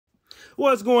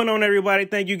What's going on, everybody?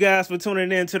 Thank you guys for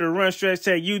tuning in to the Run Stretch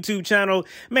Tech YouTube channel.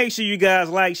 Make sure you guys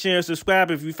like, share, and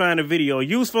subscribe if you find the video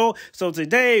useful. So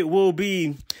today we'll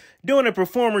be doing a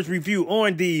performance review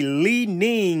on the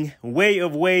Li-Ning Way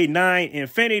of Way 9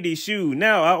 Infinity shoe.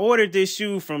 Now, I ordered this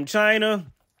shoe from China,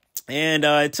 and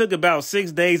it took about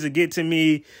 6 days to get to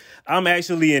me. I'm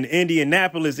actually in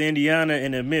Indianapolis, Indiana,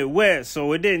 in the Midwest,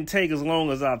 so it didn't take as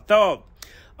long as I thought.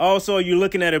 Also, you're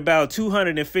looking at about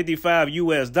 $255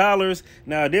 US.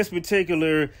 Now, this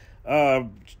particular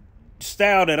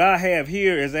style that I have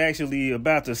here is actually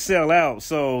about to sell out.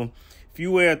 So if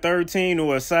you wear a 13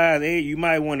 or a size 8, you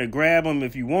might want to grab them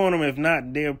if you want them. If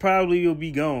not, they'll probably be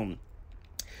gone.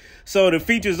 So the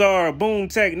features are Boom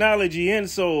Technology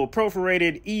insole,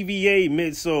 perforated EVA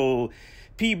midsole,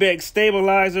 PBEX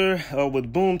stabilizer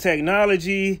with Boom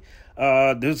Technology.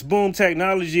 This Boom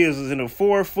Technology is in a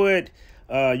 4-foot.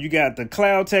 You got the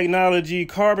cloud technology,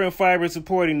 carbon fiber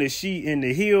supporting the sheet in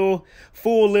the heel,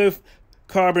 full lift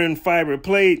carbon fiber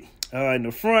plate in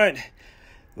the front,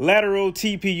 lateral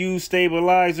TPU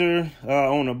stabilizer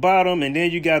on the bottom, and then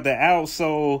you got the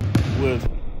outsole with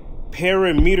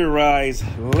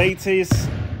parameterized latex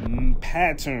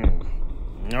pattern.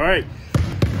 All right,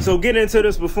 so getting into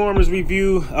this performance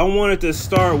review, I wanted to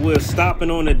start with stopping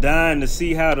on the dime to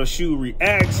see how the shoe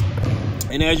reacts,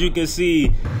 and as you can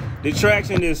see, the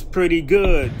traction is pretty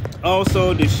good.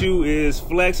 Also, the shoe is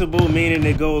flexible, meaning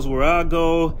it goes where I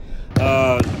go,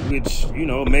 which, you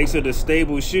know, makes it a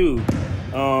stable shoe.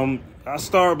 I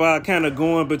start by kind of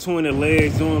going between the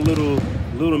legs, doing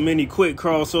little mini quick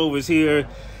crossovers here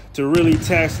to really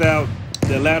test out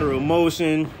the lateral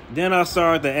motion. Then I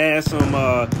start to add some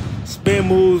spin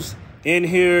moves in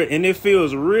here, and it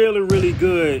feels really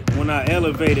good when I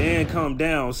elevate and come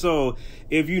down. So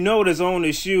if you notice on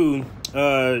the shoe,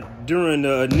 during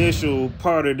the initial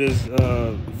part of this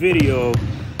video,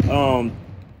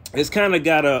 it's kind of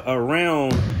got a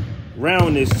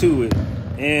roundness to it,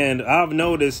 and I've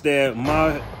noticed that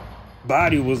my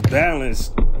body was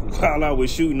balanced while I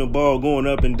was shooting the ball going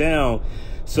up and down.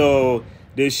 So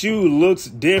the shoe looks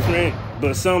different,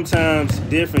 but sometimes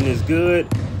different is good.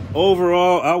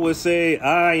 Overall, I would say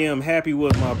I am happy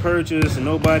with my purchase.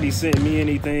 Nobody sent me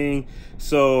anything,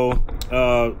 so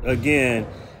again,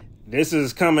 this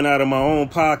is coming out of my own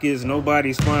pockets.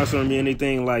 Nobody sponsoring me,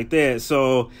 anything like that.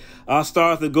 So I'll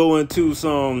start to go into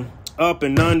some up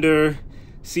and under,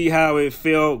 see how it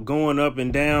felt going up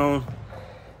and down.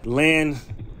 Land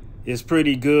is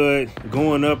pretty good.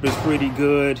 Going up is pretty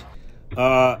good.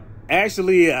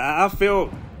 Actually, I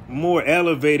felt more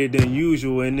elevated than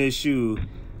usual in this shoe.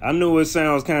 I know it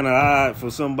sounds kind of odd for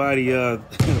somebody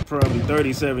probably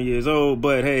 37 years old,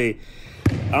 but hey,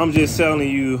 I'm just telling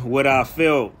you what I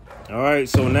felt. All right,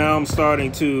 so now I'm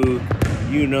starting to,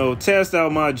 you know, test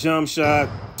out my jump shot.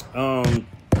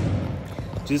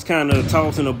 Just kind of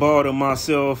tossing the ball to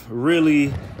myself,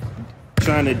 really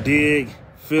trying to dig,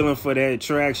 feeling for that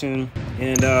traction.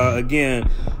 And again,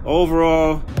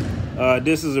 overall,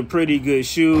 this is a pretty good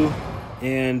shoe.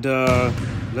 And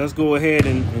let's go ahead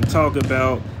and talk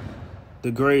about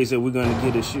the grades that we're going to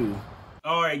get a shoe.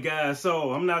 All right, guys,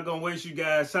 so I'm not going to waste you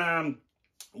guys' time.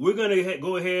 We're going to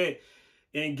go ahead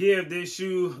and give this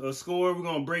shoe a score. We're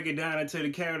going to break it down into the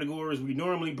categories we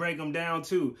normally break them down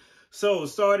to. So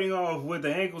starting off with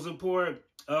the ankle support,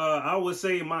 I would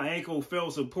say my ankle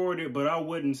felt supported, but I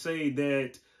wouldn't say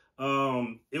that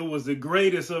it was the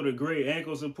greatest of the great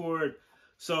ankle support.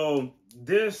 So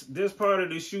this part of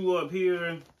the shoe up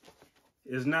here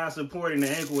is not supporting the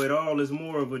ankle at all. It's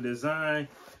more of a design.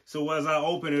 So as I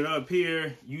open it up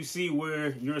here, you see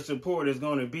where your support is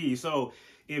going to be. So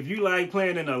if you like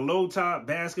playing in a low top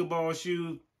basketball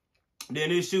shoe, then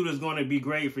this shoe is going to be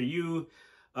great for you.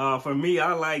 For me,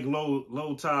 I like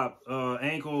low top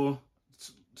ankle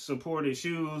supported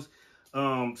shoes.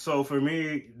 So for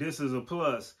me, this is a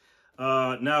plus.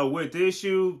 Now with this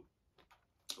shoe,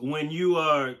 when you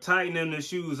are tightening the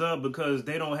shoes up, because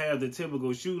they don't have the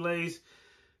typical shoelace,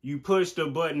 you push the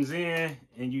buttons in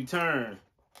and you turn.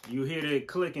 You hear it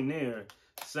clicking there.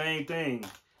 Same thing.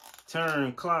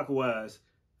 Turn clockwise.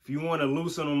 If you want to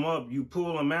loosen them up, you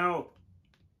pull them out,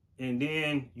 and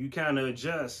then you kind of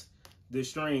adjust the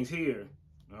strings here.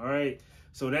 All right.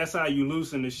 So that's how you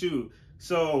loosen the shoe.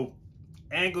 So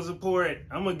ankle support,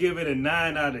 I'm going to give it a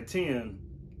 9 out of 10.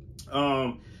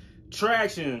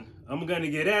 Traction, I'm going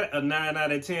to get that a 9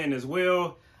 out of 10 as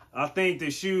well. I think the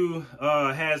shoe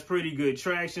has pretty good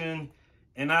traction,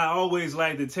 and I always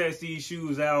like to test these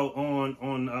shoes out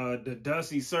on the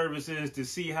dusty surfaces to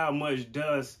see how much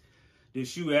dust the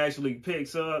shoe actually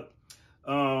picks up.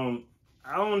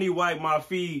 I only wipe my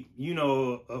feet, you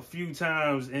know, a few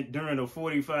times during a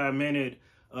 45-minute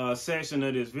section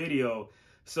of this video.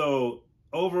 So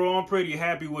overall, I'm pretty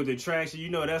happy with the traction. You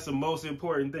know, that's the most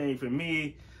important thing for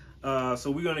me.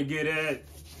 So we're going to get at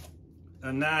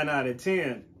a 9 out of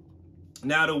 10.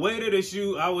 Now, the weight of the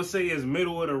shoe, I would say, is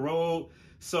middle of the road.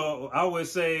 So I would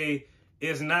say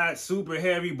it's not super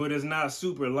heavy, but it's not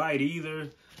super light either.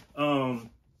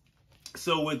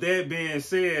 So with that being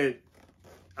said,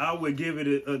 I would give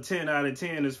it a 10 out of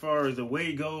 10 as far as the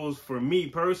weight goes for me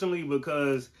personally,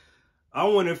 because I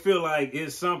want to feel like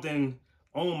it's something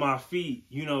on my feet.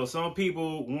 You know, some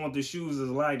people want the shoes as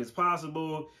light as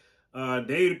possible.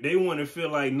 They want to feel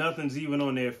like nothing's even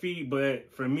on their feet.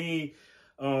 But for me,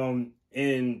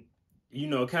 and, you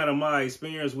know, kind of my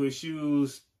experience with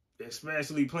shoes,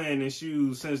 especially playing in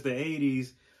shoes since the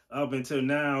 80s up until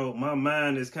now, my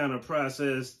mind is kind of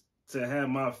processed to have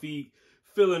my feet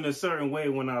feeling a certain way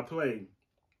when I play.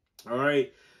 All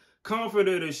right. Comfort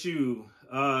of the shoe,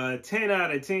 10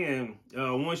 out of 10.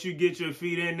 Once you get your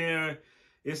feet in there,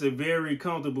 it's a very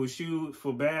comfortable shoe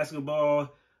for basketball.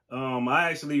 I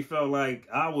actually felt like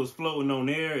I was floating on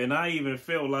air, and I even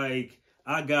felt like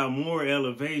I got more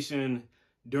elevation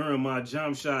during my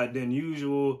jump shot than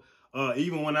usual.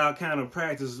 Even when I kind of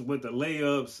practiced with the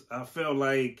layups, I felt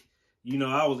like, you know,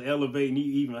 I was elevating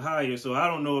even higher. So I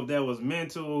don't know if that was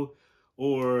mental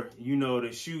or, you know,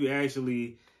 the shoe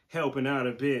actually helping out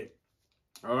a bit.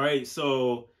 All right,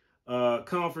 so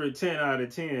comfort, 10 out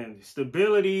of 10.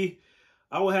 Stability,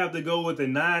 I would have to go with a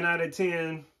 9 out of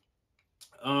 10.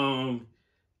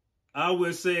 I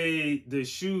would say the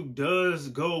shoe does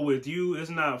go with you. It's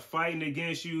not fighting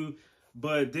against you,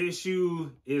 but this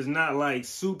shoe is not like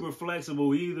super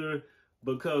flexible either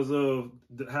because of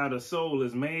how the sole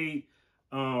is made.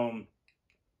 But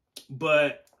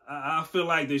I feel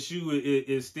like the shoe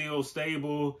is still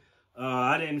stable.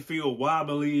 I didn't feel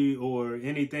wobbly or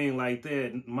anything like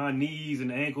that. My knees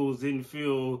and ankles didn't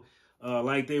feel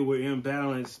like they were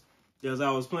imbalanced as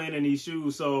I was playing in these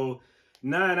shoes. So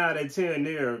 9 out of 10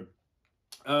 there.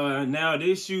 Now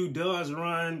this shoe does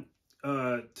run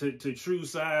to true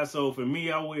size. So for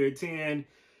me, I wear a 10.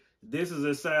 This is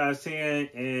a size 10,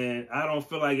 and I don't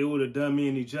feel like it would have done me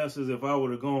any justice if I would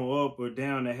have gone up or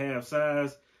down to half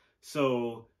size.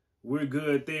 So we're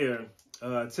good there.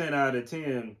 10 out of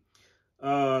 10.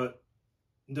 The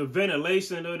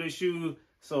ventilation of the shoe.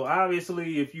 So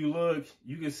obviously, if you look,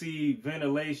 you can see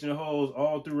ventilation holes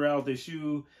all throughout the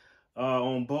shoe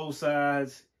on both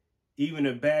sides, even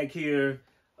the back here.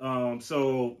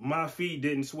 So my feet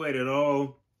didn't sweat at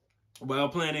all while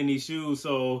playing in these shoes.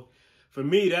 So for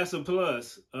me, that's a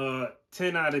plus.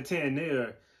 10 out of 10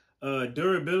 there.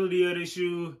 Durability of the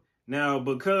shoe. Now,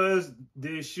 because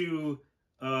this shoe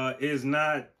is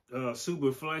not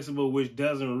super flexible, which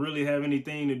doesn't really have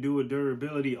anything to do with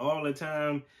durability all the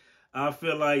time, I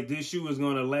feel like this shoe is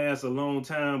going to last a long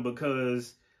time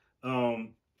because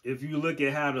if you look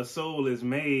at how the sole is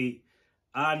made,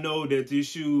 I know that this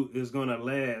shoe is going to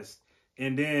last.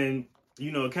 And then,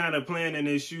 you know, kind of playing in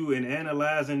this shoe and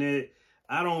analyzing it,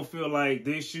 I don't feel like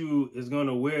this shoe is going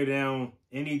to wear down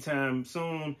anytime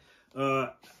soon.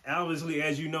 Obviously,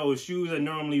 as you know, shoes are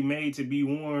normally made to be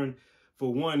worn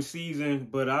for one season,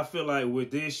 but I feel like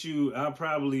with this shoe, I'll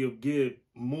probably get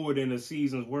more than a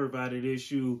season's worth out of this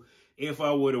shoe if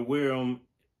I were to wear them,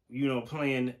 you know,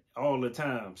 playing all the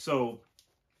time. So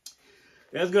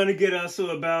that's going to get us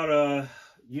to about,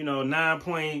 you know,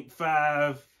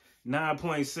 9.5,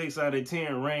 9.6 out of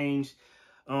 10 range.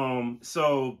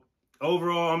 So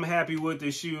overall, I'm happy with the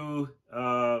shoe.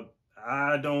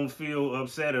 I don't feel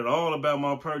upset at all about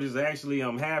my purchase. Actually,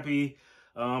 I'm happy.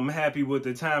 I'm happy with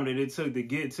the time that it took to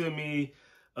get to me.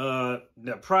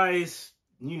 The price,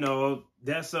 you know,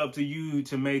 that's up to you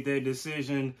to make that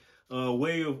decision.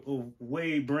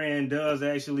 Wade brand does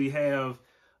actually have,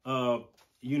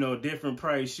 you know, different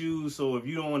price shoes. So if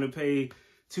you don't want to pay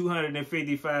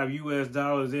 $255 US,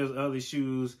 there's other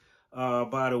shoes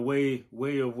by the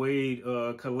Way of Wade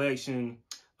collection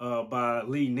by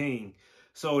Li-Ning.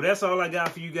 So that's all I got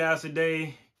for you guys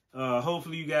today.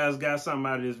 Hopefully you guys got something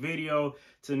out of this video.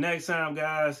 Till next time,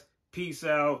 guys, peace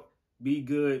out, be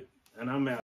good, and I'm out.